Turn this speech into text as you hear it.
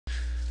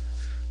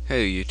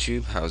Hey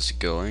YouTube, how's it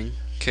going?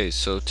 Okay,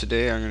 so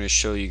today I'm going to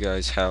show you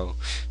guys how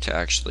to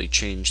actually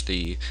change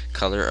the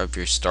color of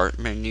your start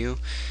menu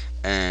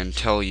and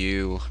tell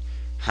you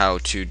how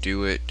to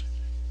do it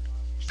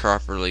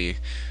properly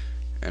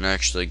and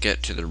actually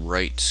get to the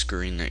right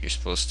screen that you're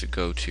supposed to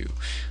go to.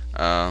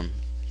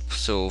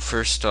 So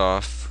first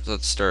off,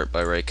 let's start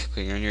by right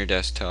clicking on your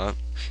desktop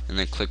and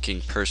then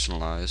clicking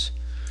personalize.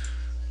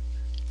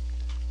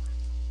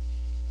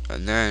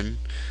 And then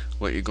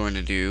what you're going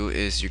to do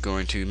is you're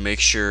going to make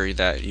sure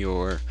that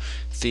your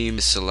theme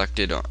is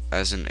selected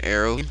as an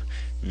arrow theme,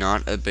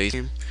 not a base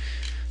theme.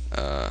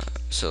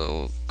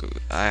 So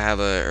I have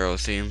an arrow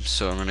theme,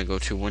 so I'm going to go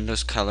to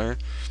Windows Color,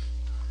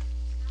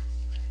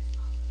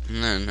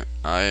 and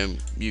then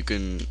you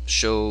can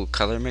show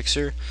color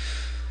mixer,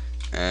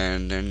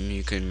 and then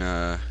you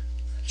can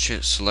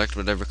select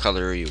whatever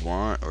color you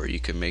want, or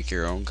you can make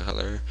your own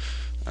color.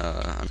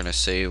 I'm going to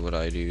say what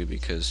I do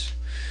because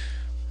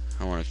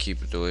I want to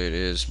keep it the way it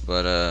is,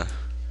 but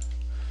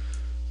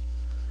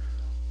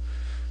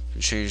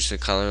you change the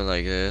color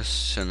like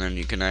this, and then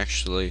you can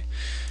actually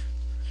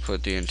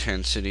put the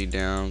intensity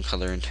down,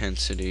 color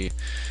intensity,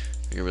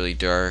 make it really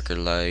dark or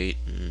light,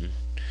 and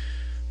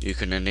you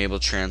can enable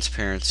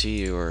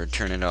transparency or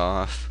turn it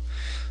off.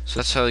 So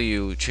that's how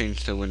you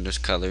change the Windows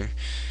color.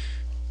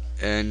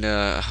 And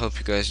I hope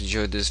you guys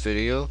enjoyed this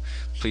video.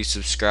 Please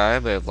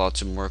subscribe. I have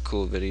lots of more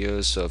cool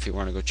videos, so if you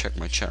want to go check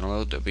my channel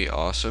out, that'd be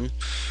awesome.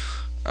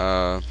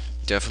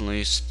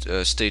 Definitely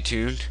stay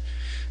tuned,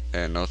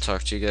 and I'll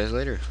talk to you guys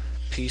later.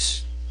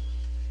 Peace.